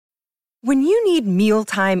When you need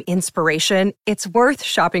mealtime inspiration, it's worth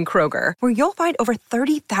shopping Kroger, where you'll find over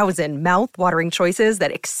 30,000 mouth-watering choices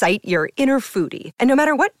that excite your inner foodie. And no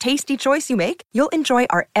matter what tasty choice you make, you'll enjoy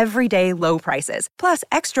our everyday low prices, plus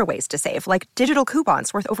extra ways to save, like digital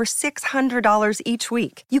coupons worth over $600 each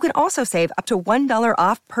week. You can also save up to $1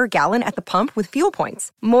 off per gallon at the pump with fuel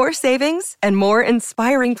points. More savings and more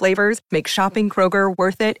inspiring flavors make shopping Kroger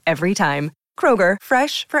worth it every time. Kroger,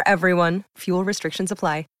 fresh for everyone. Fuel restrictions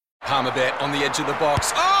apply. Palmerbet on the edge of the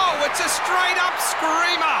box. Oh, it's a straight-up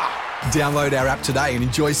screamer! Download our app today and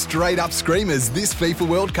enjoy straight-up screamers this FIFA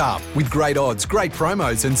World Cup with great odds, great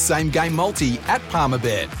promos and same-game multi at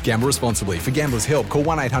Palmerbet. Gamble responsibly. For Gamblers' Help, call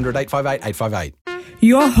 1-800-858-858.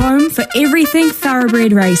 Your home for everything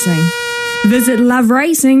thoroughbred racing. Visit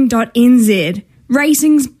loveracing.nz.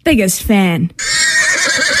 Racing's biggest fan.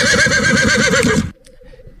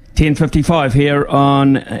 10:55 here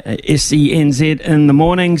on SENZ in the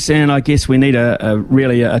mornings, and I guess we need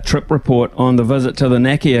a trip report on the visit to the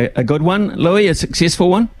Naki. A good one, Louis, a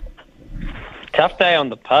successful one? Tough day on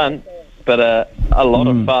the punt, but a lot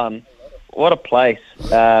of fun. What a place.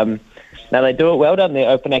 Now they do it well down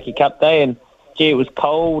there, Opunake Cup Day, and gee, it was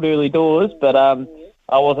cold early doors, but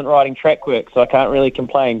I wasn't riding track work, so I can't really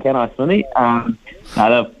complain, can I, Smithy? No,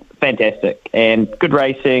 they're fantastic, and good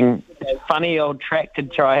racing. It's a funny old track to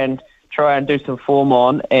try and do some form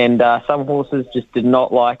on, and some horses just did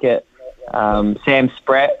not like it. Sam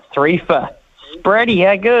Spratt, 3 for Spratty,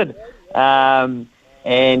 how good.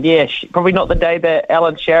 And yeah, probably not the day that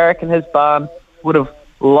Alan Sharrock and his barn would have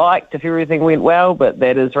liked if everything went well, but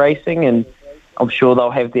that is racing, and I'm sure they'll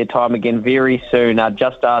have their time again very soon.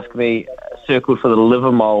 Just Ask Me circled for the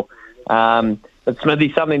Livermore. But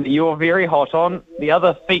Smithy, something that you're very hot on, the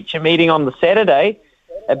other feature meeting on the Saturday,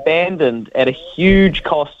 abandoned at a huge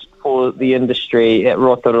cost for the industry at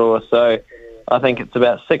Rotorua. So I think it's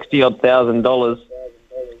about $60,000,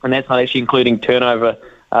 and that's not actually including turnover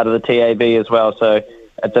out of the TAB as well. So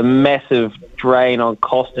it's a massive drain on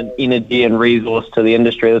cost and energy and resource to the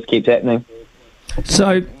industry. This keeps happening.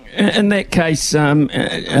 So in that case,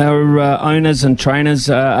 are owners and trainers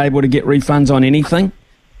able to get refunds on anything?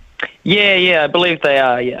 Yeah, I believe they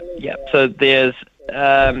are. Yeah. So there's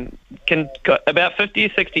about 50 or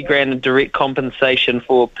 60 grand in direct compensation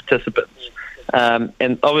for participants,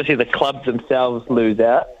 and obviously the clubs themselves lose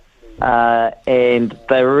out. And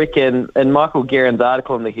they reckon, in Michael Guerin's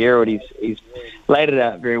article in the Herald, he's laid it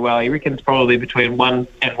out very well. He reckons probably between $1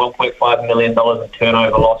 and $1.5 million in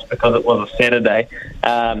turnover loss because it was a Saturday.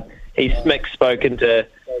 Mick's spoken to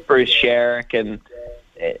Bruce Sharrock, and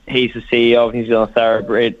he's the CEO of New Zealand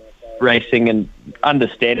Thoroughbred Racing, and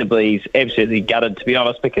understandably he's absolutely gutted, to be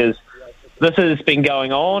honest, because this has been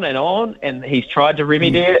going on, and he's tried to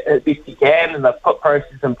remedy it as best he can, and they've put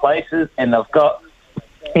processes in places, and they've got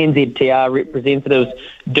NZTR representatives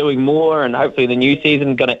doing more, and hopefully the new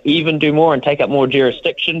season going to even do more and take up more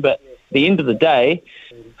jurisdiction. But at the end of the day,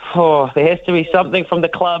 there has to be something from the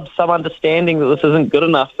club, some understanding that this isn't good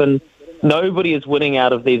enough, and nobody is winning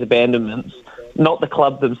out of these abandonments, not the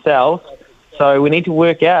club themselves. So we need to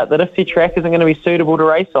work out that if their track isn't going to be suitable to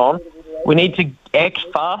race on, we need to act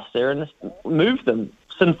faster and move them.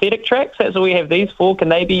 Synthetic tracks, that's what we have these for. Can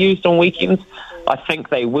they be used on weekends? I think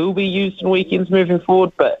they will be used on weekends moving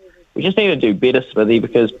forward, but we just need to do better, Smithy,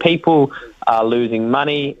 because people are losing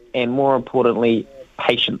money and, more importantly,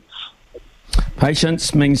 patience.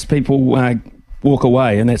 Patience means people walk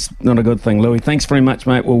away, and that's not a good thing. Louis, thanks very much,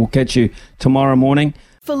 mate. We'll catch you tomorrow morning.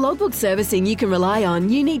 For logbook servicing you can rely on,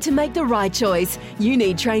 you need to make the right choice. You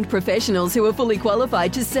need trained professionals who are fully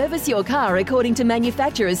qualified to service your car according to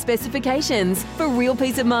manufacturer's specifications. For real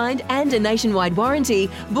peace of mind and a nationwide warranty,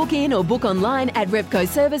 book in or book online at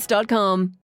repcoservice.com.